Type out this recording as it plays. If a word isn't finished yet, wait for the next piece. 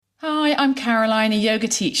Hi, I'm Caroline, a yoga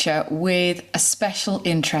teacher with a special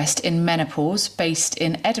interest in menopause based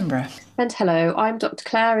in Edinburgh. And hello, I'm Dr.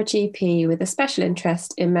 Claire, a GP with a special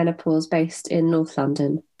interest in menopause based in North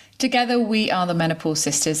London. Together, we are the Menopause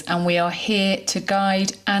Sisters, and we are here to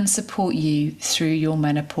guide and support you through your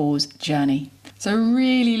menopause journey. So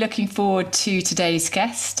really looking forward to today's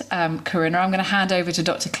guest, Corinna. I'm going to hand over to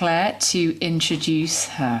Dr. Claire to introduce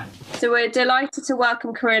her. So we're delighted to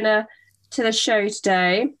welcome Corinna to the show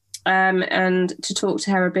today. And to talk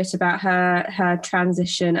to her a bit about her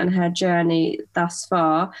transition and her journey thus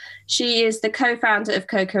far. She is the co-founder of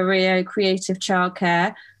Coco Rio Creative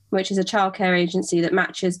Childcare, which is a childcare agency that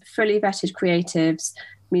matches fully vetted creatives,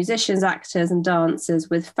 musicians, actors and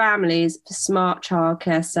dancers with families for smart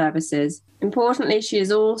childcare services. Importantly, she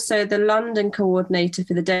is also the London coordinator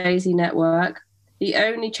for the Daisy Network, the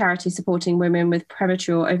only charity supporting women with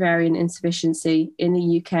premature ovarian insufficiency in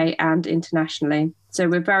the UK and internationally. So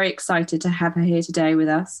we're very excited to have her here today with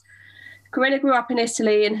us. Corinna grew up in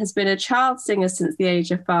Italy and has been a child singer since the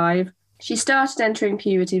age of 5. She started entering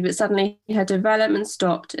puberty, but suddenly her development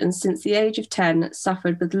stopped, and since the age of 10,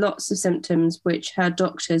 suffered with lots of symptoms which her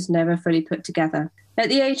doctors never fully put together. At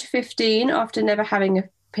the age of 15, after never having a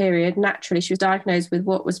period, naturally she was diagnosed with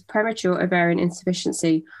what was premature ovarian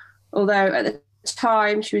insufficiency, although at the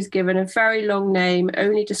time she was given a very long name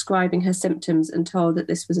only describing her symptoms and told that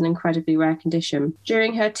this was an incredibly rare condition.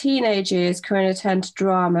 During her teenage years, Corinna turned to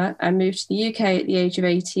drama and moved to the UK at the age of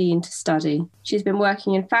 18 to study. She's been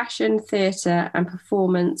working in fashion, theatre and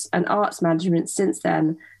performance and arts management since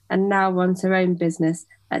then, and now runs her own business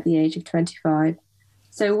at the age of 25.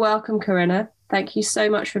 So welcome, Corinna. Thank you so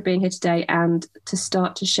much for being here today and to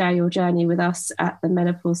start to share your journey with us at the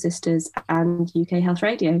Menopause Sisters and UK Health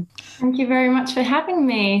Radio. Thank you very much for having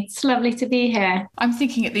me. It's lovely to be here. I'm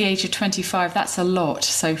thinking at the age of 25, that's a lot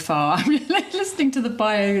so far. I mean, listening to the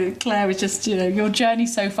bio, Claire, was just, your journey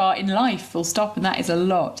so far in life, full stop, and that is a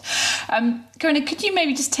lot. Corinna, could you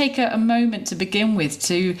maybe just take a moment to begin with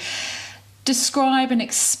to describe and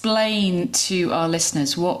explain to our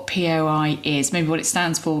listeners what POI is, maybe what it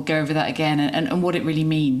stands for, go over that again, and what it really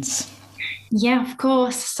means? Yeah, of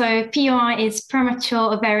course. So POI is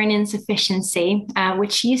premature ovarian insufficiency,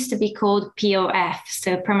 which used to be called POF,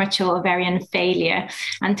 so premature ovarian failure,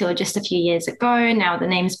 until just a few years ago. Now the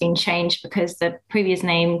name's been changed because the previous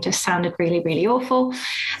name just sounded really, really awful.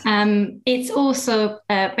 It's also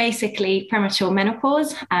basically premature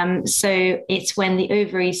menopause. So it's when the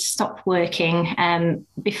ovaries stop working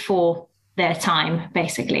before their time,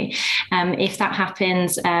 basically. If that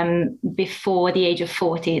happens before the age of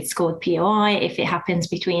 40, it's called POI. If it happens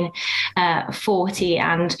between 40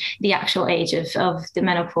 and the actual age of the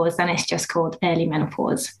menopause, then it's just called early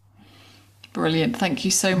menopause. Brilliant. Thank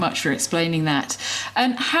you so much for explaining that.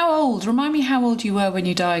 And remind me how old you were when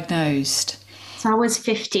you diagnosed? So I was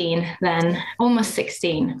 15 then, almost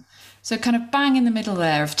 16. So kind of bang in the middle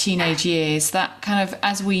there of teenage years, that kind of,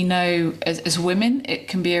 as we know, as women, it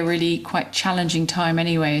can be a really quite challenging time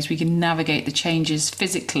anyway, as we can navigate the changes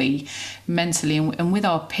physically, mentally, and with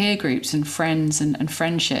our peer groups and friends and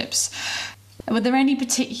friendships. Were there any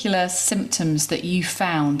particular symptoms that you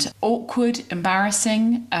found awkward,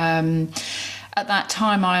 embarrassing? At that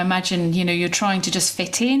time, I imagine, you're trying to just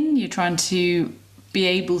fit in, you're trying to be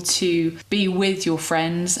able to be with your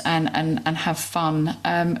friends and have fun.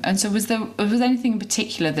 And so was there anything in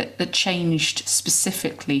particular that changed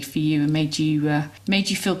specifically for you and made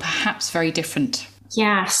you feel perhaps very different?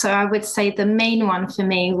 Yeah, so I would say the main one for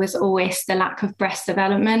me was always the lack of breast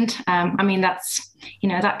development. I mean, that's,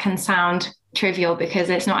 that can sound trivial because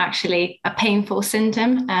it's not actually a painful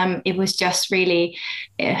symptom. It was just really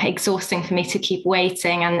exhausting for me to keep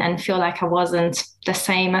waiting and feel like I wasn't the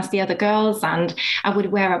same as the other girls, and I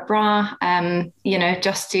would wear a bra,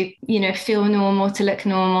 just to, feel normal, to look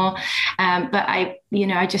normal. But I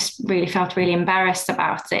just really felt really embarrassed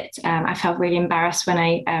about it. I felt really embarrassed when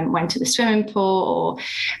I went to the swimming pool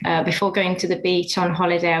or before going to the beach on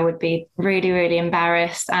holiday. I would be really, really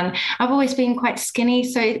embarrassed. And I've always been quite skinny,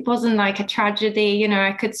 so it wasn't like a tragedy.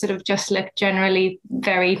 I could sort of just look generally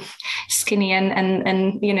very skinny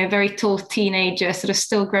and very tall teenager, sort of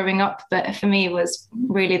still growing up. But for me, it was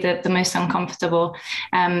really the most uncomfortable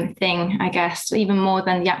thing, I guess, even more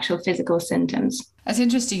than the actual physical symptoms. It's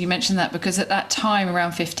interesting you mentioned that, because at that time,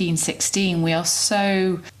 around 15, 16, we are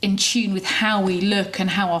so in tune with how we look and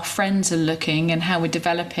how our friends are looking and how we're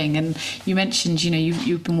developing. And you mentioned,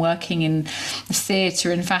 you've been working in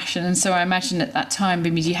theatre and fashion. And so I imagine at that time,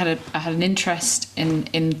 maybe you had an interest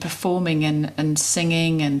in performing and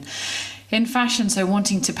singing and in fashion. So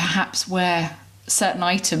wanting to perhaps wear certain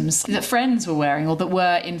items that friends were wearing or that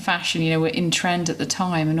were in fashion, were in trend at the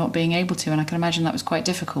time, and not being able to. And I can imagine that was quite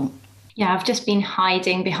difficult. Yeah, I've just been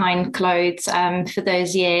hiding behind clothes for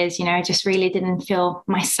those years. I just really didn't feel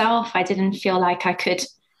myself. I didn't feel like I could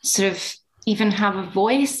sort of even have a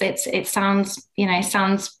voice. It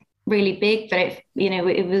sounds really big, but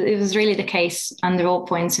it was really the case under all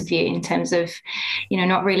points of view, in terms of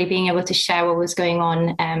not really being able to share what was going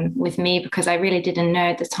on with me, because I really didn't know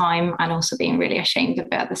at the time, and also being really ashamed of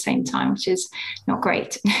it at the same time, which is not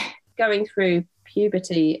great. Going through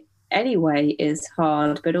puberty anyway is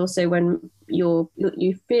hard, but also when you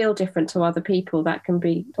feel different to other people, that can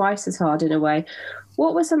be twice as hard in a way.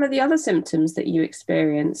 What were some of the other symptoms that you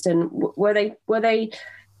experienced, and were they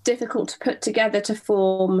difficult to put together to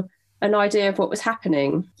form an idea of what was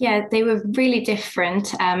happening? Yeah, they were really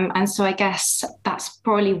different. And so I guess that's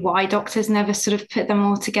probably why doctors never sort of put them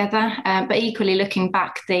all together. But equally, looking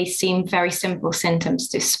back, they seem very simple symptoms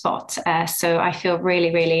to spot. So I feel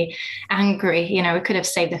really, really angry. We could have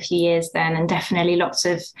saved a few years then, and definitely lots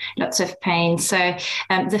of pain. So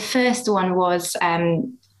the first one was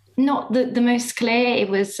not the most clear. It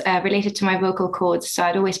was related to my vocal cords. So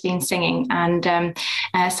I'd always been singing, and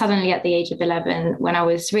suddenly at the age of 11, when I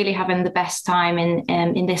was really having the best time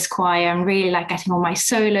in this choir and really like getting all my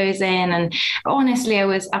solos in, and honestly, I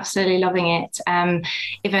was absolutely loving it.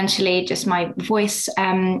 Eventually, just my voice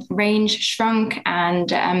range shrunk,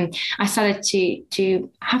 and I started to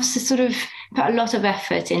have to sort of put a lot of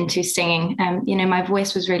effort into singing. My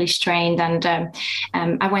voice was really strained, and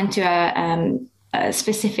I went to a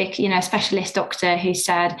specific, specialist doctor who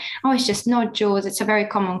said, it's just nod jaws. It's a very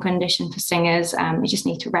common condition for singers. You just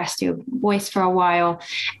need to rest your voice for a while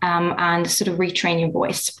and sort of retrain your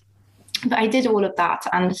voice. But I did all of that,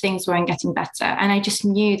 and things weren't getting better. And I just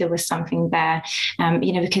knew there was something there,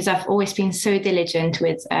 because I've always been so diligent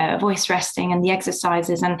with voice resting and the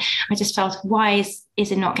exercises. And I just felt, why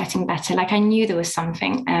is it not getting better? Like, I knew there was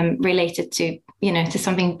something related to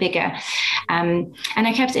something bigger. And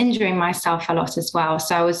I kept injuring myself a lot as well.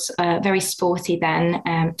 So I was very sporty then,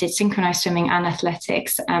 did synchronized swimming and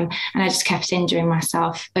athletics. And I just kept injuring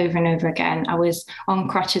myself over and over again. I was on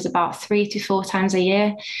crutches about 3 to 4 times a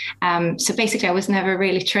year. So basically I was never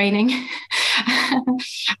really training.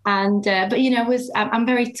 But I'm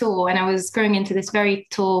very tall, and I was growing into this very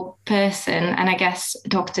tall person. And I guess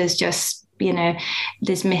doctors just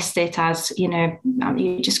dismissed it as, you're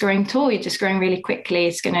just growing tall, you're just growing really quickly,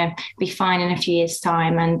 it's going to be fine in a few years'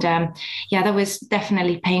 time. And that was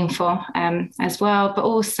definitely painful as well. But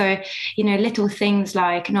also, little things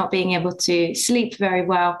like not being able to sleep very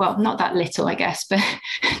well. Well, not that little, I guess, but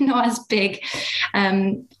not as big.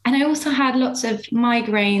 And I also had lots of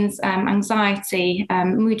migraines, anxiety,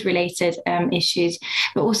 mood-related issues,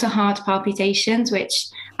 but also heart palpitations, which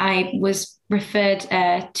I was referred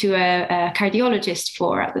to a cardiologist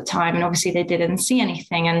for at the time, and obviously they didn't see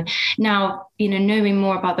anything. And now, knowing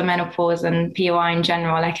more about the menopause and POI in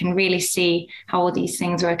general, I can really see how all these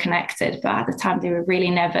things were connected. But at the time, they were really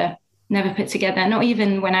never put together, not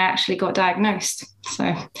even when I actually got diagnosed.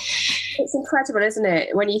 So it's incredible, isn't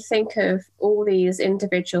it, when you think of all these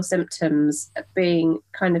individual symptoms being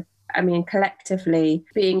collectively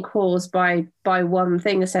being caused by one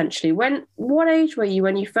thing, essentially. What age were you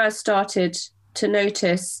when you first started to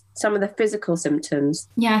notice some of the physical symptoms?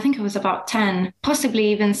 Yeah, I think it was about 10, possibly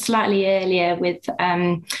even slightly earlier, with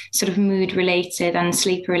sort of mood related and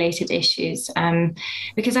sleep related issues.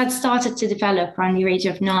 Because I'd started to develop around the age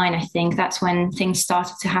of 9, I think. That's when things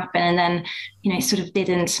started to happen, and then, it sort of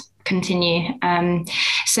didn't continue.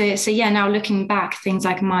 So now looking back, things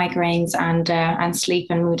like migraines and sleep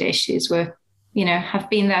and mood issues were, have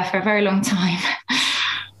been there for a very long time.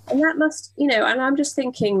 And that must, and I'm just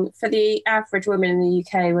thinking, for the average woman in the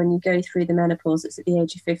UK, when you go through the menopause, it's at the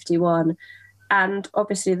age of 51. And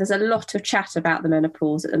obviously there's a lot of chat about the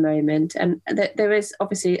menopause at the moment. And there is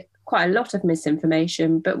obviously quite a lot of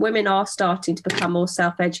misinformation, but women are starting to become more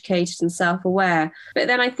self-educated and self-aware. But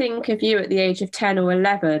then I think of you at the age of 10 or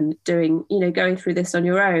 11 going through this on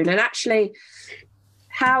your own. And actually,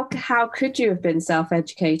 how could you have been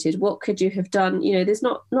self-educated? What could you have done? There's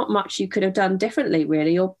not much you could have done differently,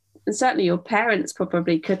 really. And certainly your parents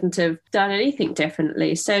probably couldn't have done anything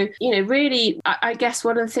differently. So, really, I guess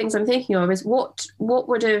one of the things I'm thinking of is what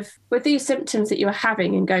would have, with these symptoms that you were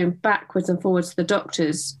having and going backwards and forwards to the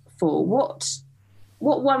doctors for, what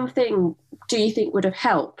one thing do you think would have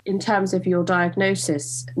helped in terms of your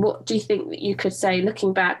diagnosis? What do you think that you could say,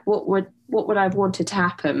 looking back, what would I have wanted to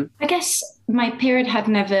happen? I guess my period had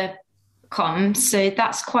never come. So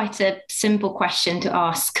that's quite a simple question to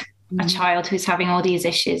ask a child who's having all these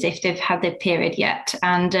issues, if they've had their period yet.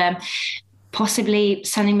 And possibly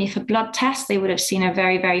sending me for blood tests. They would have seen a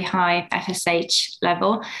very, very high FSH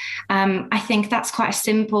level. I think that's quite a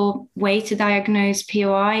simple way to diagnose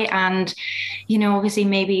POI. And, obviously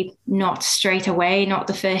maybe not straight away, not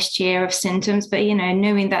the first year of symptoms, but,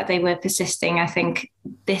 knowing that they were persisting, I think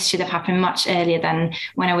this should have happened much earlier than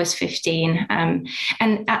when I was 15. And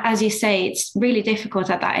as you say, it's really difficult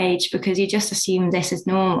at that age because you just assume this is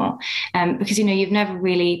normal because, you've never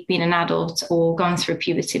really been an adult or gone through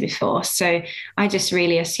puberty before. So I just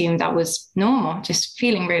really assumed that was normal, just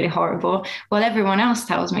feeling really horrible. Well, everyone else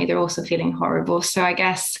tells me they're also feeling horrible. So I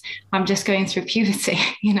guess I'm just going through puberty,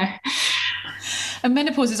 And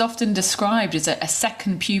menopause is often described as a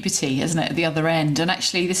second puberty, isn't it, at the other end? And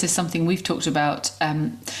actually, this is something we've talked about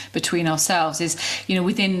between ourselves is,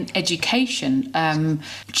 within education,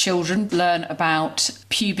 children learn about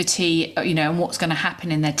puberty, and what's going to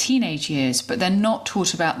happen in their teenage years, but they're not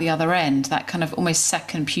taught about the other end, that kind of almost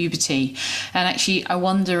second puberty. And actually, I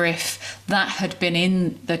wonder if that had been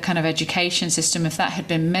in the kind of education system, if that had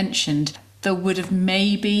been mentioned, there would have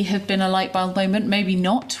been a light bulb moment, maybe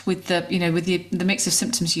not with the mix of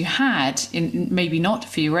symptoms you had, maybe not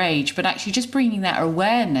for your age, but actually just bringing that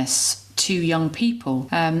awareness to young people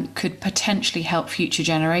could potentially help future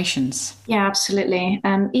generations. Yeah, absolutely.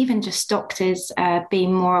 Even just doctors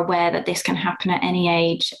being more aware that this can happen at any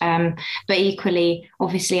age. But equally,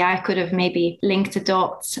 obviously, I could have maybe linked the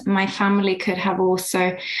dots. My family could have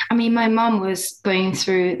also. My mum was going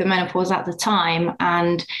through the menopause at the time,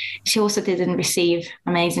 and she also didn't receive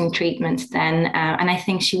amazing treatment then. And I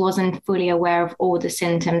think she wasn't fully aware of all the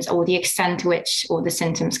symptoms or the extent to which all the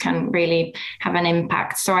symptoms can really have an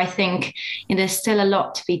impact. So I think there's still a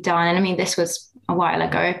lot to be done. And this was a while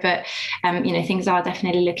ago, but things are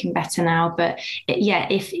definitely looking better now. But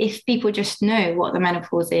if people just know what the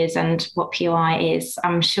menopause is and what POI is,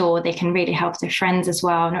 I'm sure they can really help their friends as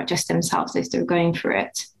well, not just themselves if they're going through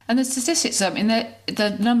it. And the statistics,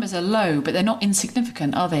 the numbers are low, but they're not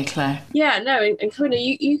insignificant, are they, Claire? Yeah, no, and Corinna,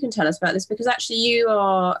 you can tell us about this because actually you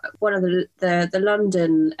are one of the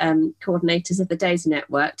London coordinators of the Daisy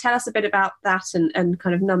Network. Tell us a bit about that and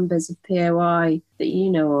kind of numbers of POI that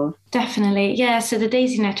you know of. Definitely. Yeah. So the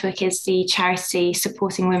Daisy Network is the charity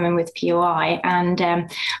supporting women with POI. And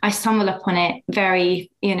I stumbled upon it on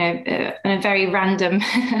a very random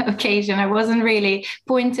occasion. I wasn't really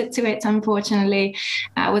pointed to it, unfortunately.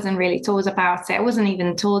 I wasn't really told about it. I wasn't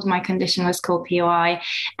even told my condition was called POI.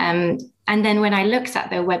 And then when I looked at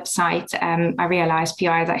their website, I realized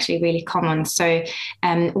POI is actually really common. So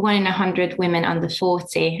 1 in 100 women under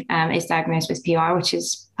 40 is diagnosed with POI, which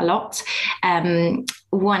is a lot.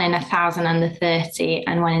 1 in 1,000 under 30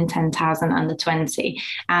 and 1 in 10,000 under 20.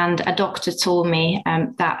 And a doctor told me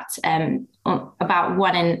that about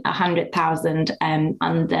 1 in 100,000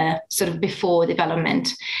 under sort of before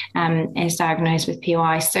development is diagnosed with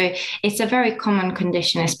POI. So it's a very common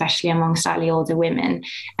condition, especially among slightly older women.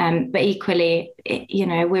 But equally,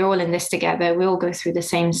 we're all in this together. We all go through the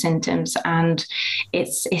same symptoms, and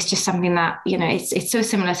it's just something that it's so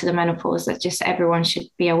similar to the menopause that just everyone should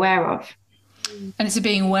be aware of. And it's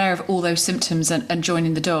being aware of all those symptoms and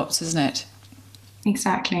joining the dots, isn't it?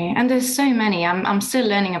 Exactly. And there's so many. I'm still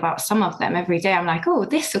learning about some of them every day. I'm like, oh,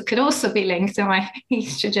 this could also be linked to my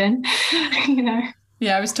estrogen,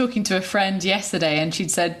 Yeah, I was talking to a friend yesterday, and she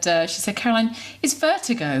said, Caroline, is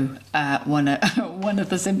vertigo one of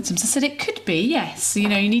the symptoms? I said, it could be, yes. You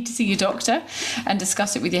need to see your doctor and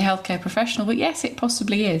discuss it with your healthcare professional, but yes, it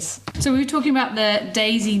possibly is. So we were talking about the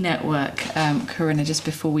Daisy Network, Corinna, just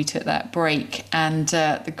before we took that break, and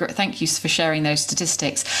thank you for sharing those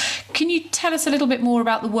statistics. Can you tell us a little bit more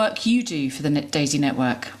about the work you do for the Daisy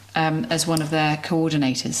Network as one of their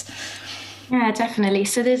coordinators? Yeah, definitely.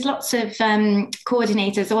 So there's lots of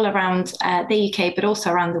coordinators all around the UK, but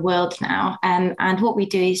also around the world now. And what we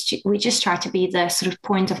do is we just try to be the sort of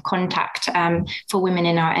point of contact for women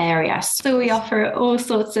in our area. So we offer all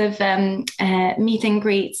sorts of meet and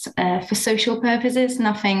greets for social purposes,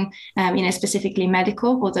 nothing specifically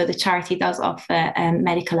medical, although the charity does offer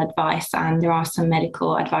medical advice, and there are some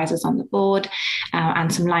medical advisors on the board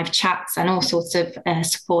and some live chats and all sorts of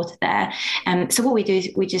support there. So what we do is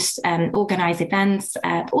we just organise events,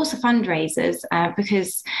 also fundraisers,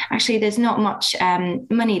 because actually there's not much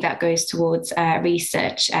money that goes towards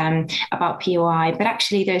research about POI, but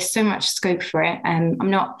actually there's so much scope for it. I'm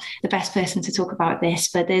not the best person to talk about this,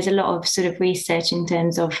 but there's a lot of sort of research in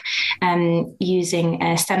terms of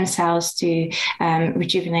using stem cells to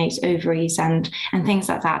rejuvenate ovaries and things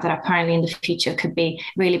like that apparently in the future could be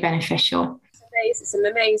really beneficial. It's some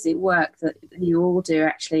amazing work that you all do,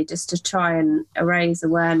 actually, just to try and raise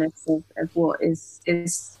awareness of what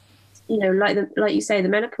is like you say, the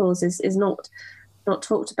menopause is not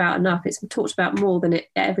talked about enough. It's talked about more than it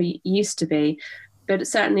ever used to be, but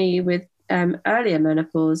certainly with earlier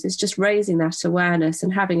menopause, it's just raising that awareness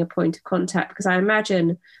and having a point of contact, because I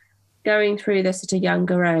imagine going through this at a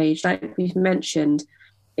younger age, like we've mentioned,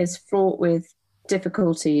 is fraught with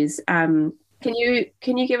difficulties. Can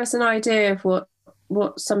you give us an idea of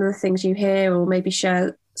what some of the things you hear, or maybe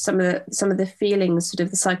share some of the feelings, sort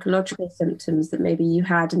of the psychological symptoms that maybe you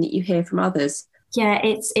had and that you hear from others? Yeah,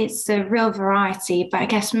 it's a real variety, but I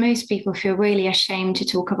guess most people feel really ashamed to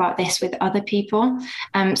talk about this with other people.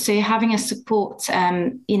 So having a support,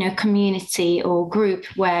 community or group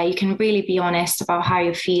where you can really be honest about how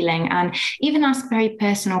you're feeling, and even ask very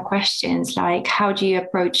personal questions like, how do you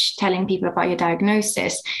approach telling people about your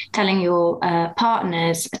diagnosis, telling your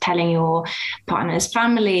partners, telling your partners'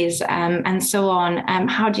 families, and so on.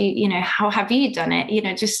 How do how have you done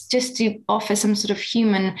it? Just to offer some sort of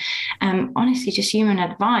human, honestly, just human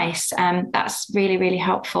advice. That's really, really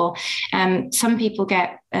helpful. Some people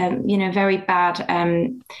get very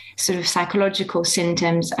bad sort of psychological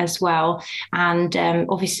symptoms as well. And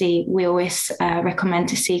obviously we always recommend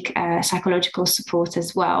to seek psychological support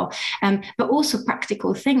as well. But also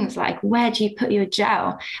practical things like, where do you put your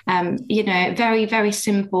gel? Very, very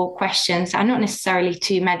simple questions, are not necessarily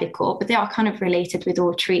too medical, but they are kind of related with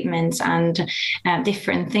all treatments and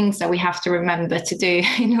different things that we have to remember to do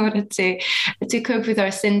in order to cope with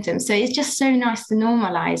our symptoms. So it's just so nice to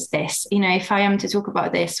normalize this. If I am to talk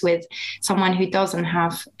about this with someone who doesn't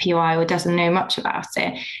have POI or doesn't know much about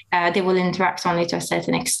it, they will interact only to a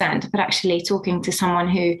certain extent. But actually talking to someone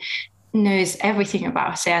who knows everything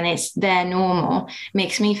about it and it's their normal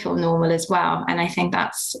makes me feel normal as well. And I think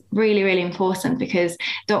that's really, really important, because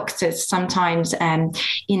doctors sometimes tend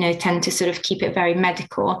to sort of keep it very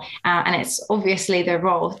medical, and it's obviously their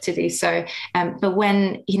role to do so, but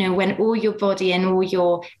when all your body and all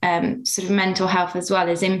your sort of mental health as well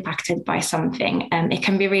is impacted by something, it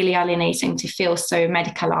can be really alienating to feel so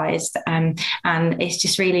medicalized, and it's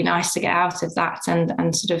just really nice to get out of that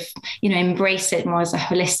and sort of embrace it more as a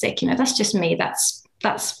holistic. That's just me.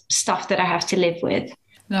 That's stuff that I have to live with.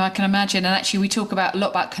 No, I can imagine. And actually, we talk a lot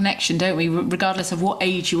about connection, don't we? Regardless of what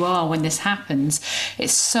age you are when this happens,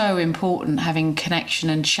 it's so important having connection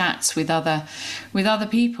and chats with other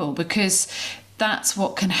people, because that's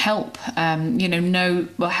what can help,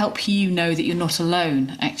 help you know that you're not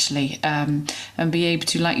alone, actually, and be able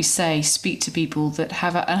to, like you say, speak to people that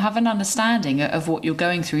have an understanding of what you're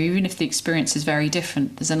going through, even if the experience is very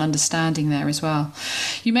different. There's an understanding there as well.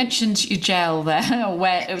 You mentioned your gel there,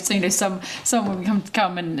 where someone can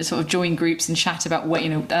come and sort of join groups and chat about what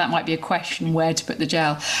that might be a question, where to put the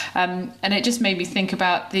gel, and it just made me think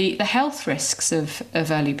about the health risks of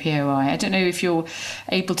early POI. I don't know if you're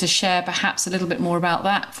able to share perhaps a little bit more about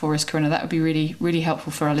that for us, Corinna. That would be really, really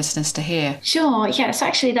helpful for our listeners to hear. Sure. Yes,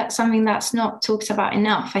 actually, that's something that's not talked about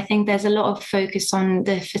enough. I think there's a lot of focus on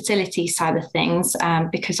the fertility side of things,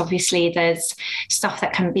 because obviously there's stuff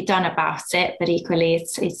that can be done about it, but equally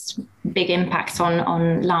it's big impact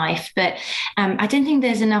on life. But I don't think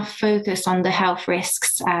there's enough focus on the health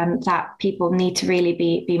risks that people need to really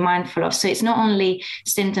be mindful of. So it's not only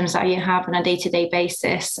symptoms that you have on a day-to-day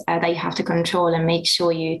basis that you have to control and make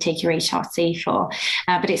sure you take your HRT for,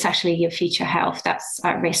 but it's actually your future health that's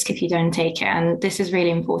at risk if you don't take it. And this is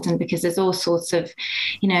really important, because there's all sorts of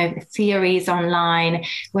theories online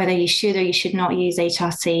whether you should or you should not use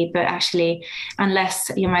HRT, but actually,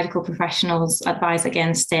 unless your medical professionals advise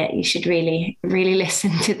against it, you should really, really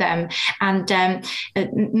listen to them. And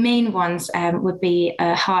the main ones would be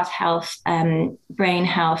heart health, brain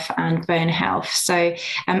health, and bone health. So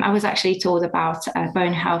I was actually told about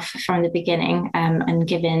bone health from the beginning, and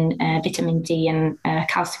given vitamin D and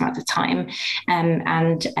calcium at the time.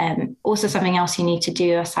 And also something else you need to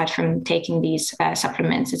do aside from taking these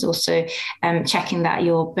supplements is also checking that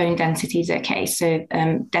your bone density is okay. So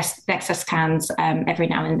DEXA scans every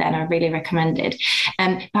now and then are really recommended.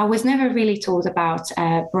 But I was never really told about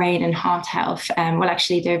brain and heart health. Well,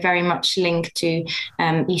 actually, they're very much linked to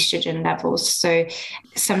estrogen levels. So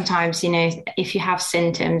sometimes, if you have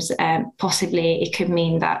symptoms, possibly it could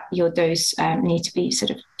mean that your dose need to be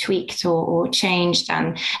sort of tweaked or changed.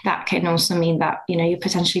 And that can also mean that, you're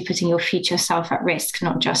potentially putting your future self at risk,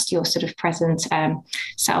 not just your sort of present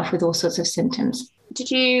self with all sorts of symptoms.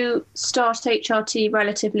 Did you start HRT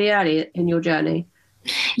relatively early in your journey?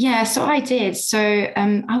 Yeah, so I did. So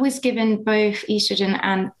I was given both estrogen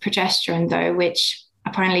and progesterone, though, which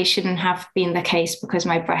apparently shouldn't have been the case because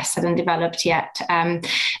my breasts hadn't developed yet.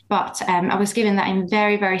 But I was given that in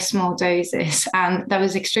very, very small doses. And that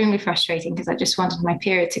was extremely frustrating because I just wanted my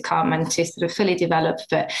period to come and to sort of fully develop.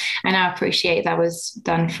 But I now appreciate that was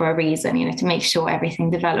done for a reason, to make sure everything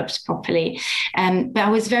developed properly. But I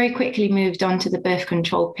was very quickly moved on to the birth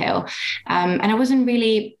control pill. And I wasn't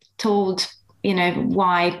really told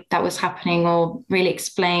why that was happening, or really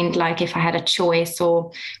explained like if I had a choice,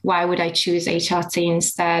 or why would I choose HRT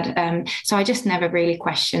instead. So I just never really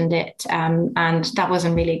questioned it. And that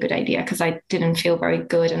wasn't really a good idea because I didn't feel very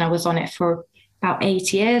good. And I was on it for about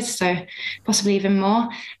 8 years, so possibly even more,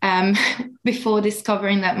 before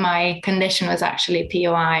discovering that my condition was actually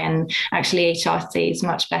POI, and actually HRT is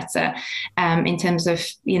much better in terms of,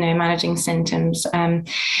 managing symptoms.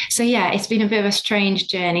 So yeah, it's been a bit of a strange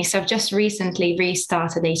journey. So I've just recently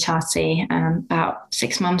restarted HRT about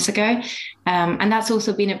 6 months ago. And that's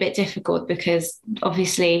also been a bit difficult because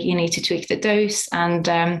obviously you need to tweak the dose, and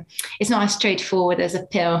it's not as straightforward as a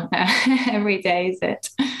pill every day, is it?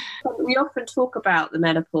 We often talk about the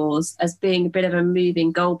menopause as being a bit of a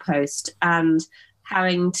moving goalpost and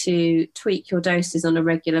having to tweak your doses on a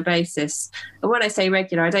regular basis. And when I say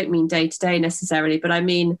regular, I don't mean day to day necessarily, but I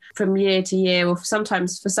mean from year to year, or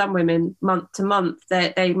sometimes for some women, month to month,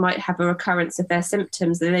 they might have a recurrence of their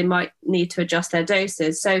symptoms and they might need to adjust their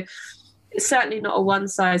doses. So it's certainly not a one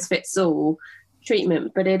size fits all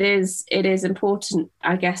treatment, but it is important,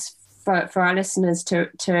 I guess, for our listeners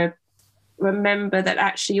to remember that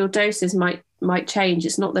actually your doses might change.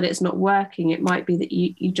 It's not that it's not working. It might be that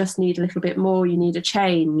you just need a little bit more, you need a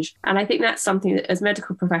change. And I think that's something that as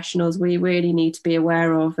medical professionals, we really need to be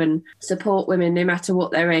aware of and support women no matter what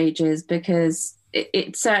their age is, because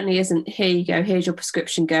it certainly isn't, here you go, here's your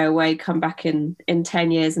prescription, go away, come back in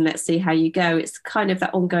 10 years and let's see how you go. It's kind of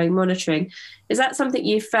that ongoing monitoring. Is that something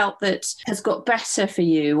you felt that has got better for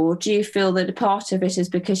you? Or do you feel that a part of it is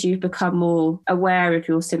because you've become more aware of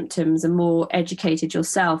your symptoms and more educated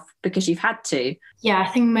yourself because you've had to? Yeah, I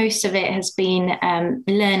think most of it has been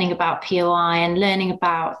learning about POI and learning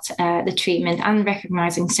about the treatment and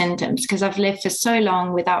recognizing symptoms, because I've lived for so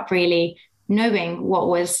long without really knowing what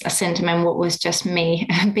was a symptom and what was just me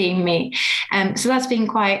being me. So that's been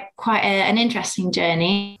quite an interesting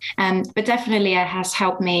journey. But definitely it has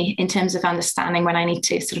helped me in terms of understanding when I need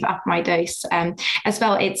to sort of up my dose. As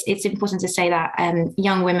well, it's important to say that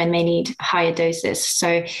young women may need higher doses.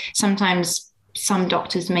 So sometimes some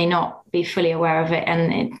doctors may not be fully aware of it,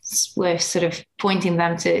 and it's worth sort of pointing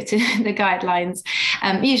them to the guidelines.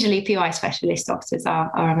 Usually POI specialist doctors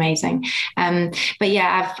are amazing. But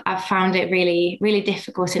yeah, I've found it really, really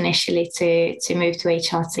difficult initially to move to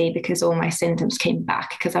HRT because all my symptoms came back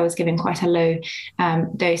because I was given quite a low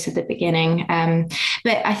dose at the beginning.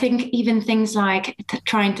 But I think even things like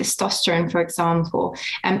trying testosterone, for example,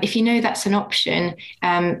 if you know that's an option,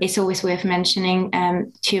 it's always worth mentioning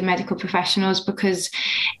to your medical professionals, because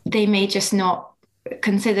they may just not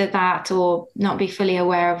consider that or not be fully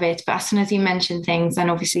aware of it, but as soon as you mention things,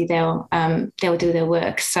 then obviously they'll do their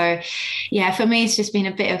work. So yeah, for me it's just been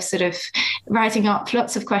a bit of sort of writing up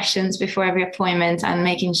lots of questions before every appointment and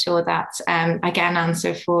making sure that I get an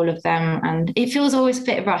answer for all of them. And it feels always a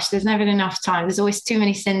bit rushed. There's never enough time. There's always too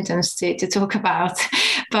many symptoms to talk about.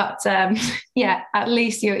 But yeah, at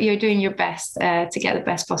least you're doing your best to get the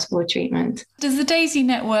best possible treatment. Does the Daisy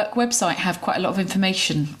Network website have quite a lot of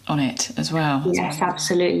information on it as well? Yes,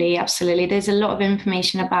 absolutely. There's a lot of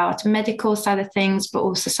information about medical side of things, but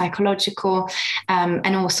also psychological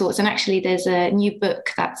and all sorts. And actually, there's a new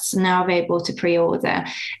book that's now available to pre-order,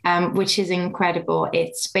 which is incredible.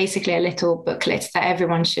 It's basically a little booklet that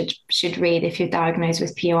everyone should read if you're diagnosed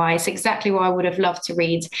with POI. It's exactly what I would have loved to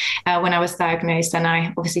read when I was diagnosed, and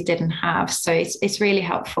I obviously didn't have. So it's really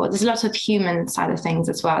helpful. There's a lot of human side of things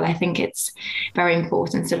as well. I think it's very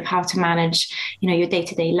important, sort of how to manage, your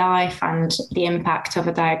day-to-day life and the impact of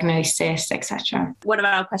a diagnosis, etc. One of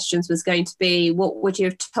our questions was going to be, what would you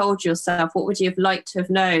have told yourself? What would you have liked to have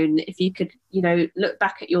known if you could, look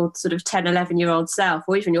back at your sort of 10, 11-year-old self,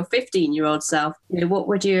 or even your 15-year-old self? What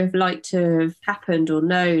would you have liked to have happened or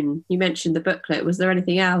known? You mentioned the booklet. Was there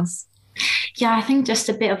anything else? Yeah, I think just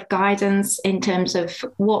a bit of guidance in terms of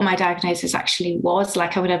what my diagnosis actually was.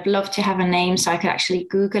 Like, I would have loved to have a name so I could actually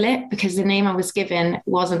Google it, because the name I was given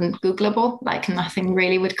wasn't Googleable, like nothing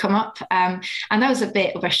really would come up. And that was a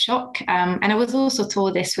bit of a shock. And I was also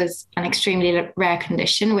told this was an extremely rare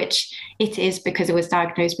condition, which it is because it was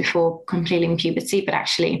diagnosed before completing puberty, but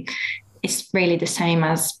actually it's really the same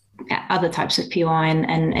as other types of POI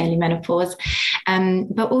and early menopause.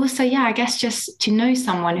 But also, yeah, I guess just to know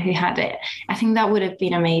someone who had it, I think that would have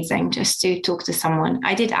been amazing, just to talk to someone.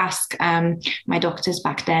 I did ask my doctors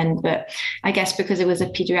back then, but I guess because it was a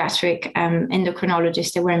pediatric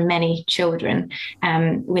endocrinologist, there weren't many children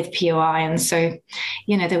with POI. And so,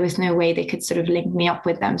 there was no way they could sort of link me up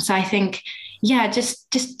with them. So I think, yeah,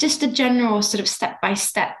 just a general sort of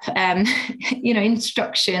step-by-step,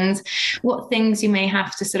 instructions, what things you may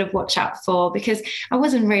have to sort of watch out for, because I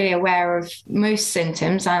wasn't really aware of most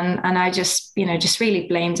symptoms, and I just really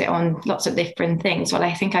blamed it on lots of different things. Well,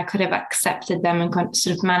 I think I could have accepted them and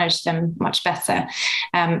sort of managed them much better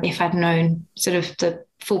if I'd known sort of the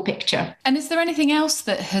full picture. And is there anything else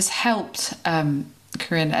that has helped,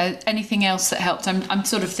 Corinna? Anything else that helped? I'm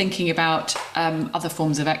sort of thinking about other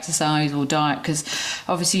forms of exercise or diet, because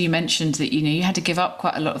obviously you mentioned that you had to give up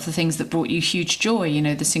quite a lot of the things that brought you huge joy,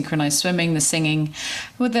 the synchronized swimming, the singing.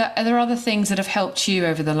 Are there other things that have helped you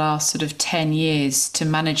over the last sort of 10 years to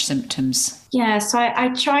manage symptoms? Yeah, so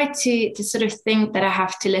I try to sort of think that I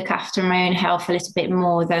have to look after my own health a little bit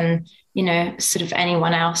more than sort of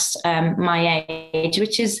anyone else my age,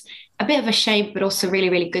 which is a bit of a shame, but also really,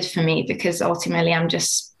 really good for me, because ultimately I'm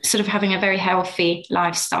just sort of having a very healthy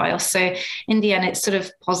lifestyle. So in the end, it's sort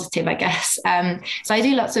of positive, I guess. So I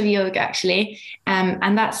do lots of yoga, actually,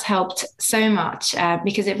 and that's helped so much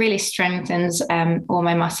because it really strengthens all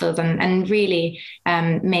my muscles and really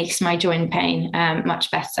makes my joint pain much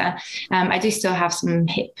better. I do still have some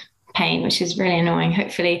hip pain, which is really annoying.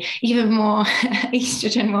 Hopefully even more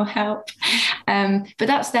estrogen will help, but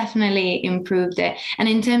that's definitely improved it. And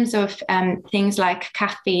in terms of things like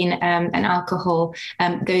caffeine and alcohol,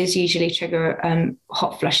 those usually trigger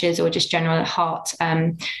hot flushes or just general heart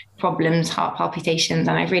problems, heart palpitations,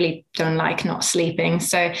 and I really don't like not sleeping.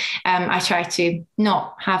 So I try to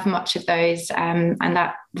not have much of those, and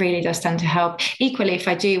that really does tend to help. Equally, if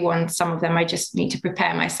I do want some of them, I just need to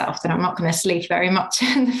prepare myself that I'm not going to sleep very much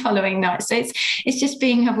the following night. So it's just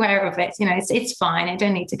being aware of it. It's fine. I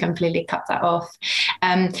don't need to completely cut that off.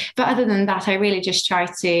 But other than that, I really just try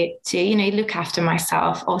to look after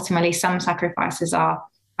myself. Ultimately, some sacrifices are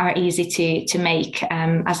easy to make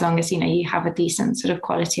as long as you have a decent sort of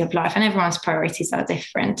quality of life, and everyone's priorities are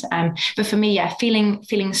different, but for me,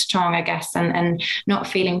 feeling strong, I guess, and not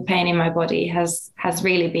feeling pain in my body has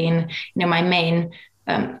really been my main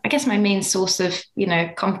my main source of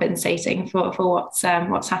compensating for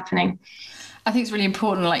what's happening. I think it's really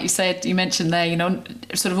important, like you said, you mentioned there,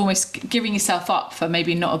 sort of almost giving yourself up for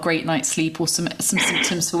maybe not a great night's sleep or some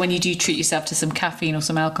symptoms for when you do treat yourself to some caffeine or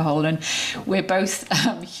some alcohol. And we're both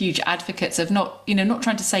huge advocates of not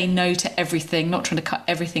trying to say no to everything, not trying to cut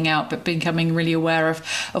everything out, but becoming really aware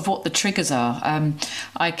of what the triggers are.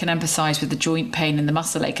 I can empathise with the joint pain and the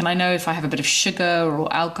muscle ache. And I know if I have a bit of sugar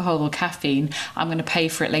or alcohol or caffeine, I'm going to pay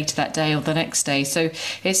for it later that day or the next day. So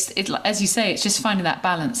it's as you say, it's just finding that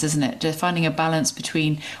balance, isn't it? Just finding a balance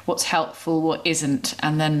between what's helpful, what isn't,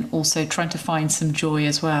 and then also trying to find some joy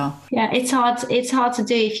as well. Yeah, it's hard to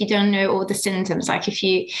do if you don't know all the symptoms. Like if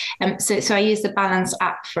you so I use the Balance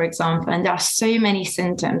app, for example, and there are so many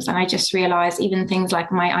symptoms, and I just realized even things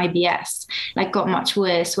like my IBS got much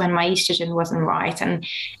worse when my estrogen wasn't right. And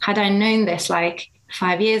had I known this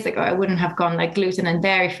 5 years ago, I wouldn't have gone gluten and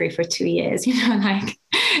dairy free for 2 years,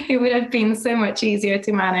 it would have been so much easier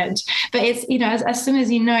to manage. But it's, as soon as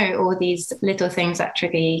you know all these little things that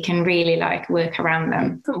trigger you can really work around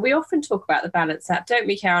them. We often talk about the Balance app, don't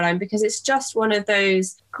we, Caroline? Because it's just one of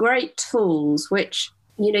those great tools which,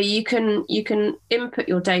 you can input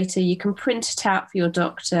your data, you can print it out for your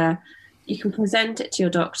doctor, you can present it to your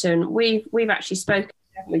doctor. And we've actually spoken,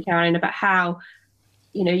 haven't we, Caroline, about how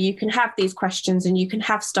you can have these questions and you can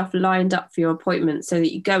have stuff lined up for your appointment so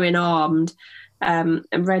that you go in armed and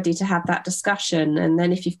ready to have that discussion. And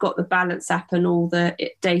then if you've got the Balance app and all the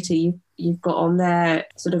data you've got on there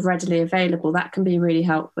sort of readily available, that can be really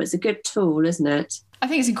helpful. It's a good tool, isn't it? I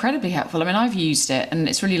think it's incredibly helpful. I mean, I've used it, and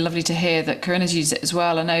it's really lovely to hear that Corinna's used it as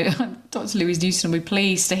well. I know Dr. Louise Newson will be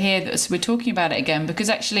pleased to hear that we're talking about it again, because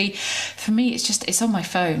actually, for me, it's on my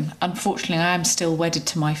phone. Unfortunately, I am still wedded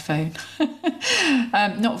to my phone.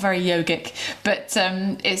 Not very yogic, but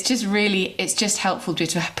it's just helpful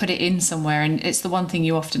to put it in somewhere, and it's the one thing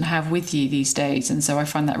you often have with you these days, and so I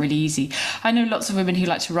find that really easy. I know lots of women who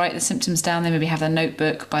like to write the symptoms down. They maybe have their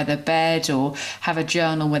notebook by their bed or have a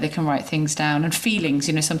journal where they can write things down, and feelings.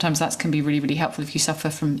 Sometimes that can be really, really helpful if you suffer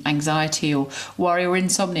from anxiety or worry or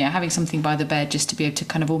insomnia. Having something by the bed just to be able to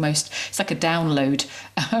kind of almost, it's like a download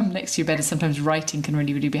next to your bed, and sometimes writing can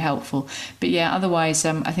really, really be helpful. But yeah, otherwise,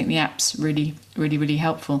 I think the app's really, really, really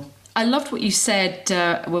helpful. I loved what you said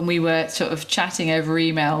when we were sort of chatting over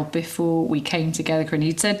email before we came together, Corinna.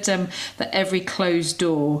 You said that every closed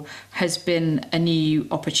door has been a new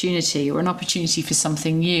opportunity or an opportunity for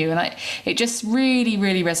something new. And it just really,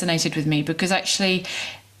 really resonated with me, because actually,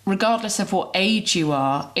 regardless of what age you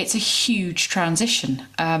are, it's a huge transition,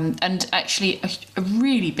 and actually a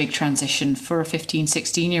really big transition for a 15,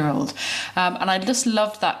 16-year-old. And I just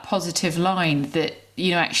loved that positive line that,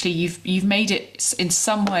 actually you've made it in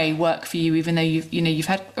some way work for you, even though you've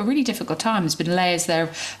had a really difficult time. There's been layers there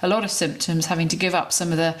of a lot of symptoms, having to give up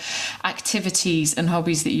some of the activities and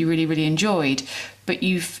hobbies that you really, really enjoyed, but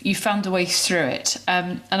you've found a way through it.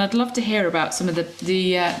 And I'd love to hear about some of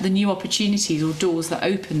the new opportunities or doors that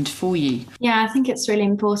opened for you. Yeah, I think it's really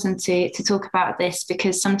important to talk about this,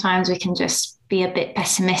 because sometimes we can just be a bit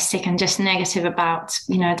pessimistic and just negative about,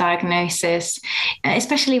 diagnosis,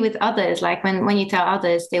 especially with others. Like when you tell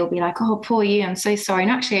others, they'll be like, "Oh, poor you, I'm so sorry."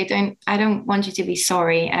 And actually, I don't want you to be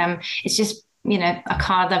sorry. It's just, a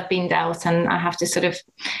card I've been dealt, and I have to sort of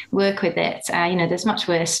work with it. There's much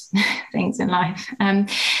worse things in life.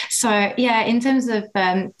 So yeah, in terms of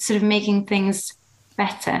sort of making things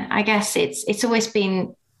better, I guess it's always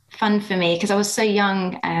been fun for me, because I was so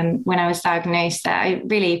young when I was diagnosed that I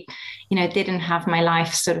really, didn't have my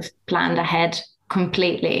life sort of planned ahead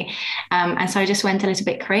completely. And so I just went a little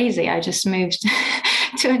bit crazy. I just moved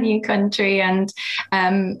to a new country, and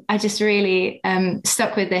I just really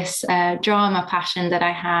stuck with this drama passion that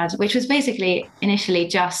I had, which was basically initially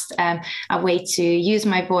just a way to use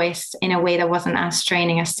my voice in a way that wasn't as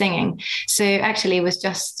straining as singing. So actually it was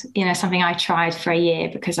just, something I tried for a year,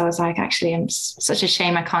 because I was like, actually, I'm such a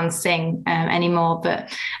shame I can't sing anymore,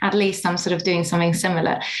 but at least I'm sort of doing something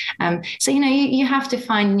similar. So, you have to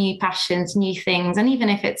find new passions, new things. And even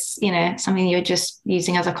if it's, something you're just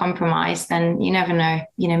using as a compromise, then you never know,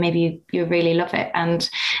 maybe you really love it and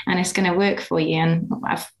it's going to work for you. And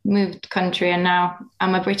I've moved country, and now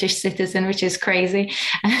I'm a British citizen, which is crazy.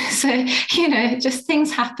 So, just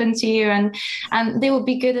things happen to you, and they will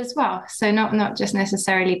be good as well. So not just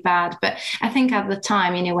necessarily bad. But I think at the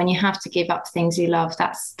time, when you have to give up things you love,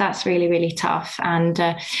 that's really, really tough. And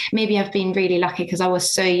maybe I've been really lucky, because I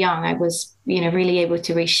was so young. I was, really able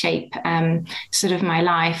to reshape sort of my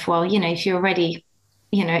life. Well, if you're already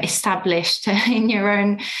established in your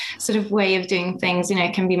own sort of way of doing things,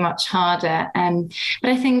 it can be much harder. But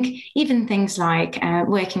I think even things like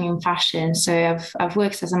working in fashion. So I've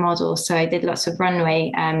worked as a model, so I did lots of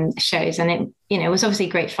runway shows, and it was obviously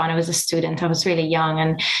great fun. I was a student, I was really young,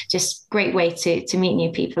 and just great way to meet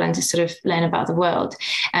new people and to sort of learn about the world.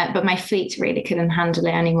 But my feet really couldn't handle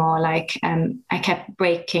it anymore. Like I kept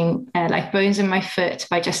breaking like bones in my foot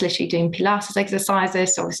by just literally doing Pilates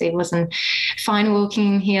exercises. So obviously it wasn't fine walking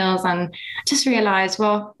in heels, and just realized,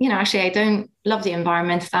 well, actually I don't love the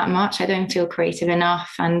environment that much. I don't feel creative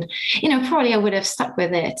enough. And, probably I would have stuck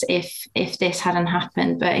with it if this hadn't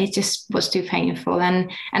happened, but it just was too painful.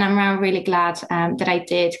 And I'm now really glad that I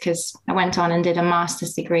did, because I went on and did a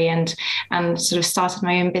master's degree and sort of started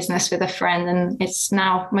my own business with a friend, and it's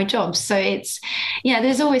now my job. So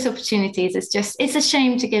there's always opportunities. It's a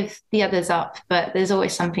shame to give the others up, but there's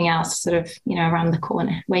always something else sort of, around the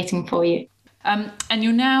corner waiting for you. And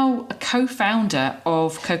you're now a co-founder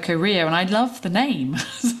of Coco Rio, and I love the name.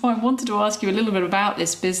 So I wanted to ask you a little bit about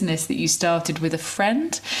this business that you started with a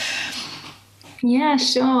friend. Yeah,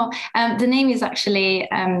 sure. The name is actually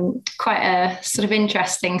quite a sort of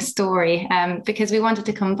interesting story, because we wanted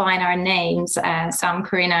to combine our names. So I'm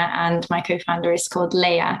Corinna, and my co-founder is called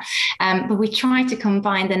Leia. But we tried to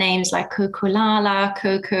combine the names like Coco Lala,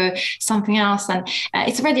 Coco something else. And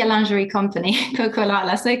it's already a lingerie company, Coco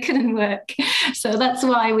Lala, so it couldn't work. So that's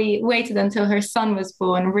why we waited until her son was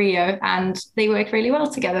born, Rio, and they work really well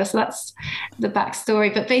together. So that's the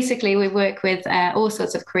backstory. But basically, we work with all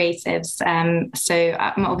sorts of creatives. So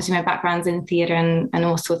obviously my background's in theatre and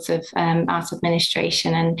all sorts of art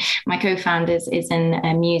administration, and my co-founder is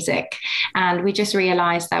in music. And we just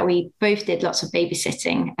realised that we both did lots of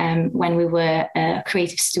babysitting when we were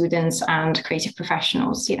creative students and creative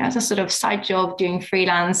professionals, as a sort of side job, doing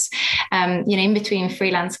freelance, in between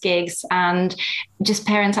freelance gigs. And just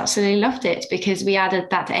parents absolutely loved it, because we added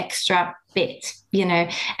that extra bit,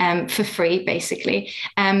 for free, basically.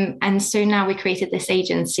 And so now we created this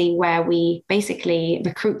agency where we basically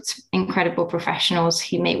recruit incredible professionals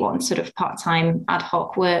who may want sort of part-time ad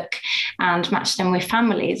hoc work, and match them with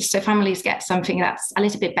families. So families get something that's a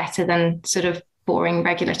little bit better than sort of boring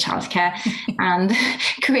regular childcare, and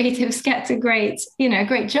creatives get a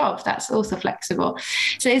great job that's also flexible.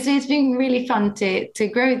 So it's been really fun to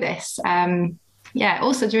grow this.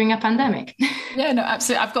 also during a pandemic. Yeah, no,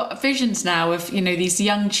 absolutely. I've got visions now of, these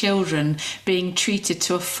young children being treated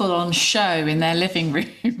to a full-on show in their living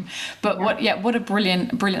room. But what a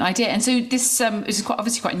brilliant idea. And so this is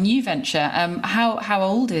obviously quite a new venture. How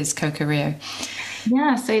old is Coco Rio?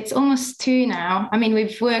 Yeah, so it's almost 2 now. I mean,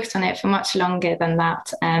 we've worked on it for much longer than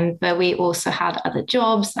that, but we also had other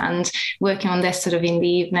jobs and working on this sort of in the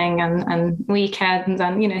evening and weekends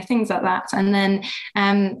and, things like that. And then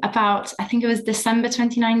about, I think it was December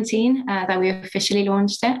 2019 that we officially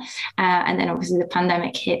launched it. And then obviously the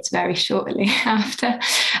pandemic hit very shortly after.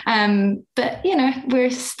 But,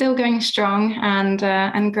 we're still going strong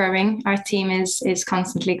and growing. Our team is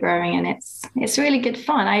constantly growing, and it's really good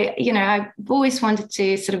fun. I've always wanted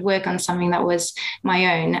to sort of work on something that was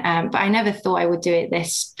my own, but I never thought I would do it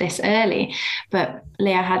this early. But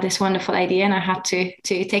Leah had this wonderful idea, and I had to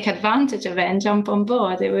take advantage of it and jump on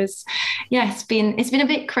board. It was, it's been a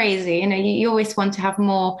bit crazy. You always want to have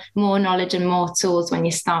more knowledge and more tools when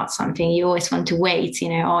you start something. You always want to wait.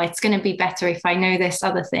 It's going to be better if I know this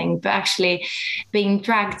other thing. But actually, being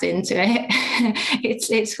dragged into it,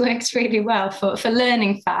 it's worked really well for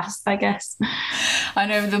learning fast, I guess. I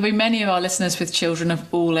know there'll be many of our listeners with children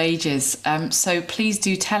of all ages. So please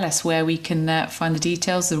do tell us where we can find the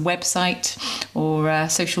details, the website or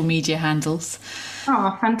social media handles.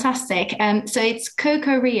 Oh, fantastic. So it's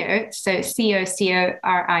Coco Rio, so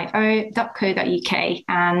COCORIO.co.uk.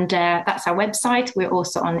 And that's our website. We're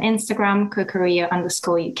also on Instagram,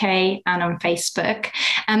 CocoRio_UK, and on Facebook.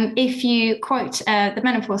 If you quote the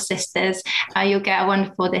Menopause Sisters, you'll get a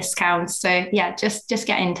wonderful discount. So yeah, just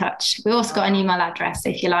get in touch. We also got an email address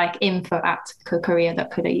if you like,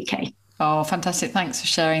 info@cocorio.co.uk. Oh, fantastic. Thanks for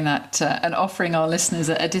sharing that and offering our listeners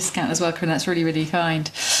a discount as well, Corinna. That's really, really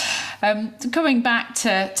kind. Going back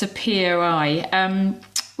to POI,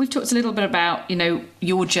 we've talked a little bit about,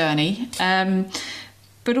 your journey,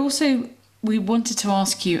 but also we wanted to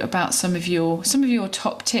ask you about some of your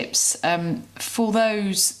top tips for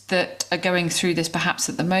those that are going through this perhaps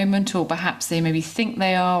at the moment, or perhaps they maybe think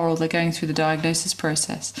they are, or they're going through the diagnosis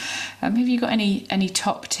process. Have you got any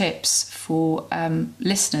top tips for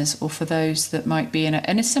listeners, or for those that might be in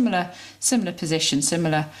a similar position,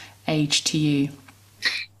 similar age to you?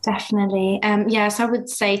 Definitely. Yes, I would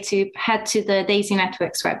say to head to the Daisy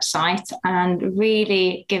Network's website and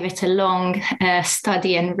really give it a long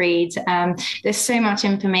study and read. There's so much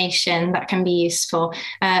information that can be useful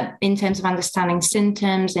in terms of understanding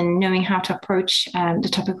symptoms and knowing how to approach the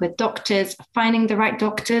topic with doctors. Finding the right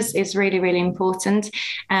doctors is really, really important.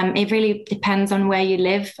 It really depends on where you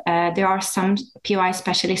live. There are some POI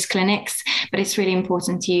specialist clinics, but it's really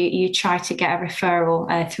important you try to get a referral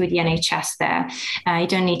through the NHS there. You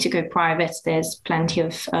don't need to go private. There's plenty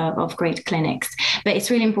of great clinics, but it's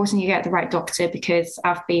really important you get the right doctor, because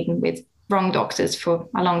I've been with wrong doctors for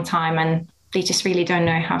a long time and they just really don't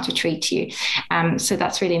know how to treat you. So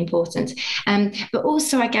that's really important. But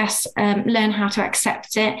also, I guess, learn how to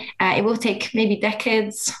accept it. It will take maybe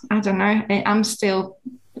decades. I don't know. I'm still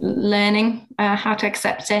learning how to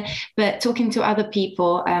accept it, but talking to other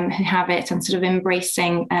people who have it and sort of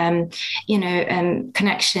embracing,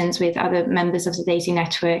 connections with other members of the Daisy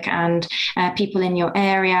Network and people in your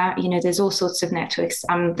area. There's all sorts of networks.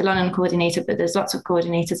 I'm the London coordinator, but there's lots of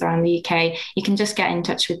coordinators around the UK. You can just get in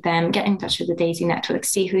touch with them, get in touch with the Daisy Network,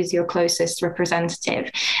 see who's your closest representative,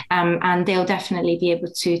 and they'll definitely be able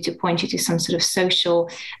to point you to some sort of social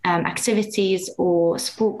activities or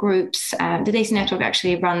support groups. The Daisy Network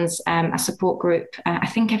actually runs a support group, I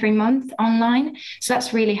think every month online. So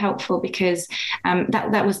that's really helpful, because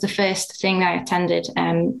that was the first thing that I attended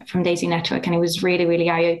from Daisy Network. And it was really, really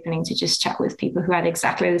eye-opening to just chat with people who had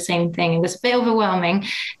exactly the same thing. It was a bit overwhelming,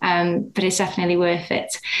 but it's definitely worth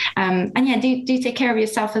it. And yeah, do take care of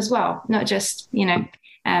yourself as well, not just,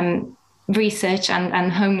 research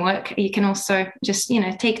and homework. You can also just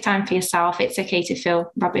take time for yourself. It's okay to feel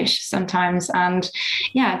rubbish sometimes, and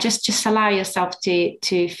just allow yourself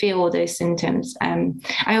to feel all those symptoms.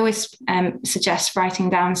 I always suggest writing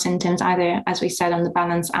down symptoms, either, as we said, on the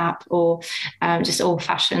Balance app, or just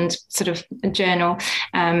old-fashioned sort of a journal,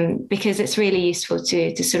 because it's really useful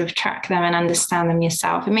to sort of track them and understand them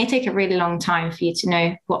yourself. It may take a really long time for you to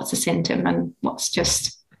know what's a symptom and what's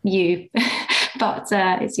just you, but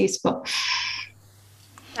it's useful.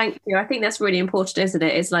 Thank you. I think that's really important, isn't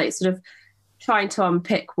it? It's like sort of trying to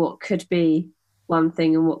unpick what could be one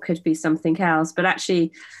thing and what could be something else. But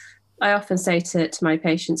actually, I often say to my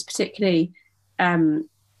patients, particularly, if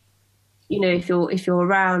you're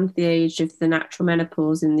around the age of the natural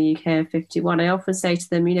menopause in the UK of 51, I often say to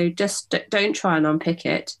them, just don't try and unpick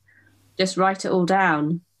it. Just write it all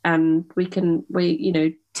down. and we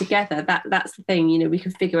together, that's the thing, we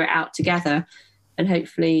can figure it out together, and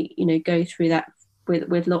hopefully go through that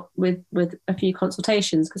with a few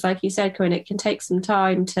consultations, because like you said, Corinna, it can take some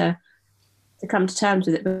time to come to terms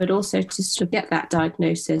with it, but also to sort of get that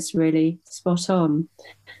diagnosis really spot on.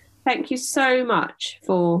 Thank you so much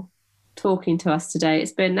for talking to us today.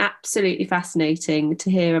 It's been absolutely fascinating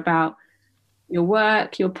to hear about your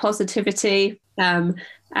work, your positivity,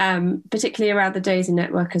 particularly around the Daisy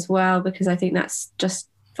Network as well, because I think that's just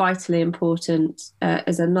vitally important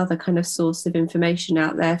as another kind of source of information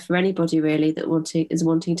out there for anybody really that is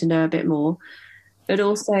wanting to know a bit more, but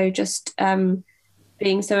also just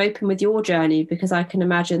being so open with your journey, because I can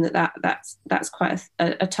imagine that's quite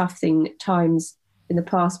a tough thing at times in the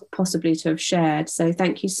past possibly to have shared. So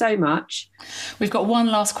thank you so much. We've got one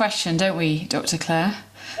last question, don't we, Dr. Claire?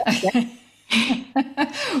 Yeah.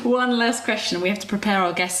 One last question. We have to prepare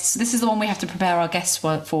our guests. This is the one we have to prepare our guests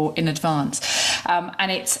for in advance.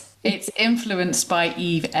 And it's influenced by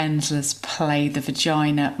Eve Ensler's play, The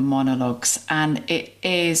Vagina Monologues. And it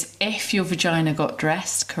is, if your vagina got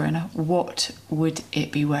dressed, Corinna, what would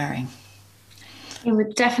it be wearing? It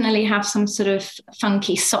would definitely have some sort of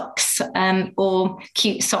funky socks or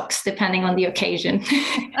cute socks, depending on the occasion.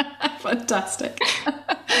 Fantastic.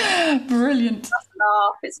 Brilliant.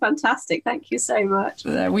 Laugh. It's fantastic. Thank you so much.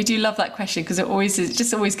 We do love that question because it always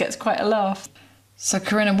gets quite a laugh. So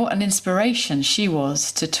Corinna, what an inspiration she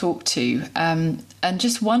was to talk to, and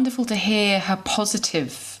just wonderful to hear her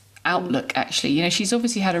positive outlook. Actually, she's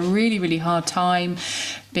obviously had a really, really hard time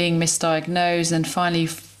being misdiagnosed and finally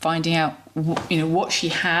finding out what she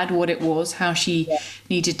had, what it was, how she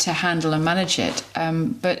needed to handle and manage it.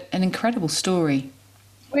 But an incredible story.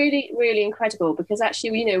 Really, really incredible, because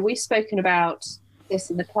actually, we've spoken about this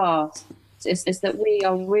in the past, is that we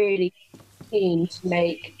are really keen to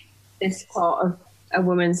make this part of a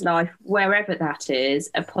woman's life, wherever that is,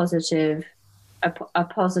 a positive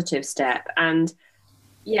step. And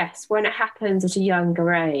yes, when it happens at a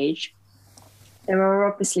younger age, there are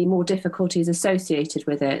obviously more difficulties associated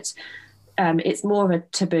with it. It's more of a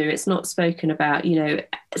taboo. It's not spoken about,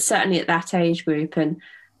 certainly at that age group.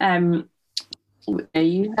 And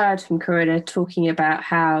you heard from Corinna talking about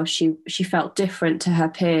how she felt different to her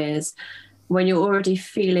peers. When you're already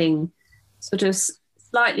feeling sort of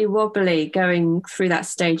slightly wobbly going through that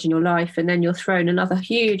stage in your life, and then you're thrown another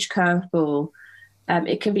huge curveball,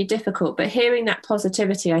 it can be difficult. But hearing that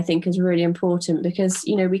positivity, I think, is really important, because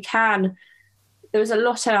there's a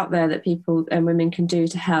lot out there that people and women can do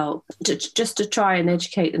to help, just to try and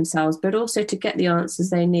educate themselves, but also to get the answers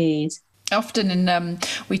they need. Often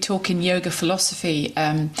we talk in yoga philosophy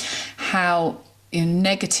how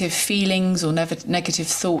negative feelings or negative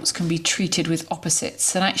thoughts can be treated with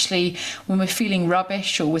opposites. And actually, when we're feeling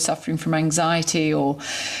rubbish, or we're suffering from anxiety, or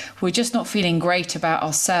we're just not feeling great about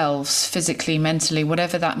ourselves physically, mentally,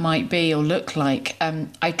 whatever that might be or look like,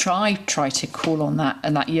 I try to call on that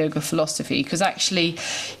and that yoga philosophy, because actually,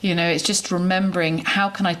 it's just remembering, how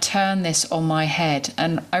can I turn this on my head?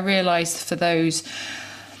 And I realised for those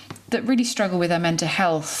that really struggle with their mental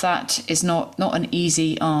health, that is not an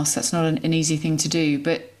easy ask. That's not an easy thing to do.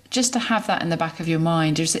 But just to have that in the back of your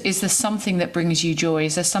mind, is there something that brings you joy?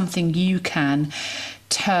 Is there something you can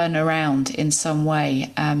turn around in some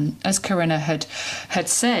way? As Corinna had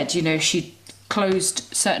said, she'd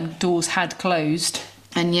closed, certain doors had closed,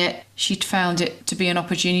 and yet she'd found it to be an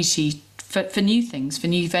opportunity for new things, for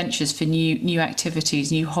new ventures, for new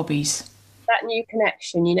activities, new hobbies. That new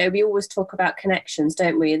connection, we always talk about connections,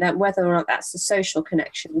 don't we? That whether or not that's a social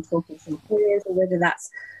connection, talking to peers, or whether that's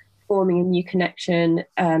forming a new connection,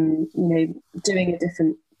 doing a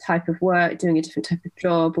different type of work, doing a different type of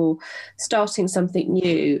job, or starting something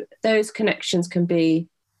new, those connections can be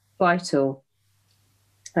vital.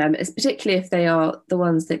 It's particularly if they are the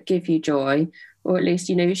ones that give you joy, or at least,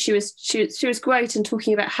 she was great in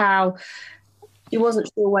talking about how she wasn't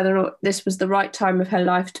sure whether or not this was the right time of her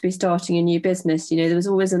life to be starting a new business. There was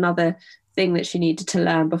always another thing that she needed to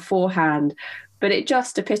learn beforehand. But it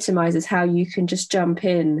just epitomizes how you can just jump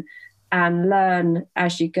in and learn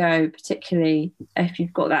as you go, particularly if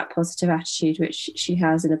you've got that positive attitude, which she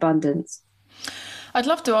has in abundance. I'd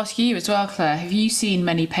love to ask you as well, Claire, have you seen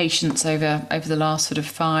many patients over the last sort of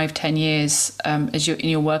 5-10 years in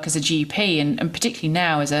your work as a GP, and particularly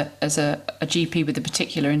now as a GP with a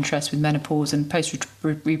particular interest with menopause and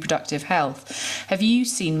post-reproductive health? Have you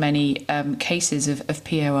seen many cases of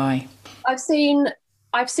POI? I've seen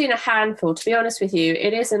a handful, to be honest with you.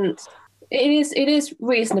 It is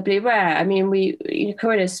reasonably rare. I mean,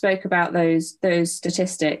 Corinna spoke about those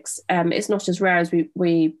statistics. It's not as rare as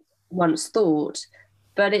we once thought.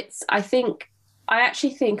 But I think I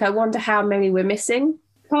actually think, I wonder how many we're missing,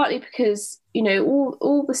 partly because, you know,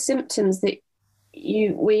 all the symptoms that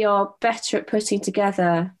we are better at putting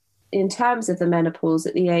together in terms of the menopause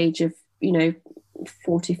at the age of, you know,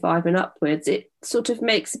 45 and upwards, it sort of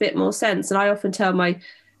makes a bit more sense. And I often tell my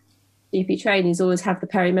GP trainees, always have the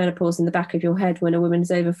perimenopause in the back of your head when a woman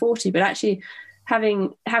is over 40. But actually,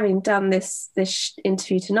 having done this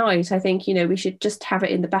interview tonight, I think, you know, we should just have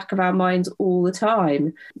it in the back of our minds all the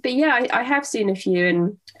time. But yeah, I have seen a few,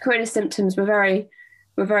 and Corinna's symptoms were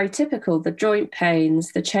very typical. The joint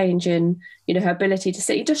pains, the change in, you know, her ability to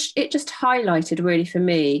sit. It just highlighted really for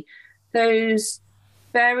me those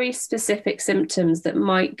very specific symptoms that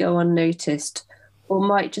might go unnoticed, or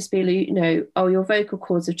might just be, you know, oh, your vocal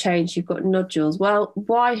cords have changed, you've got nodules. Well,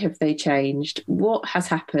 why have they changed? What has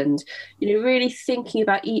happened? You know, really thinking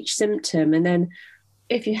about each symptom, and then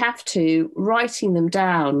if you have to, writing them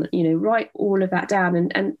down, you know, write all of that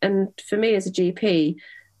down. And for me as a GP,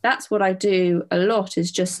 that's what I do a lot,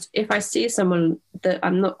 is just if I see someone that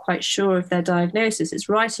I'm not quite sure of their diagnosis, it's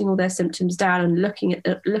writing all their symptoms down and looking at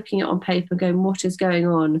it on paper, going, what is going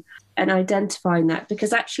on, and identifying that.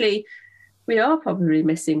 Because actually we are probably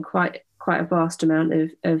missing quite a vast amount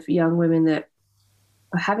of young women that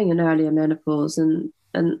are having an earlier menopause, and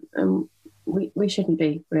we shouldn't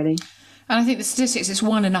be, really. And I think the statistics, it's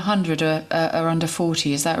 1 in 100 are under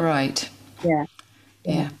 40. Is that right?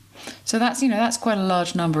 Yeah. So that's, you know, that's quite a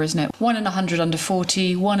large number, isn't it? 1 in 100 under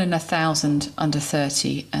 40, 1 in 1,000 under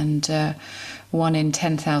 30, and 1 in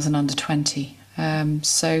 10,000 under 20.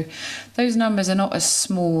 So those numbers are not as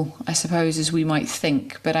small, I suppose, as we might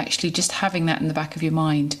think, but actually just having that in the back of your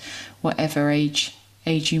mind, whatever age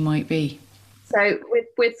you might be. So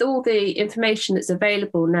with all the information that's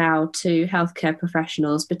available now to healthcare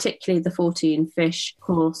professionals, particularly the 14 Fish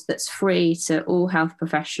course that's free to all health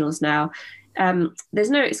professionals now, there's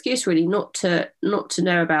no excuse really not to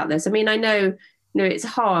know about this. I mean, I know, you know, it's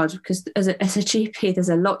hard because as a GP, there's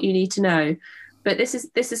a lot you need to know, but this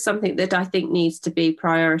is something that I think needs to be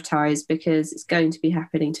prioritised, because it's going to be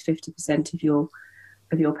happening to 50%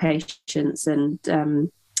 of your patients, and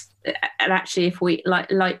actually, if we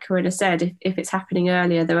like Corinna said, if it's happening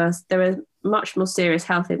earlier, there are much more serious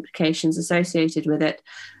health implications associated with it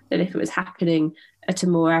than if it was happening at a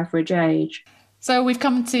more average age. So we've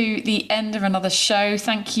come to the end of another show.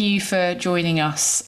 Thank you for joining us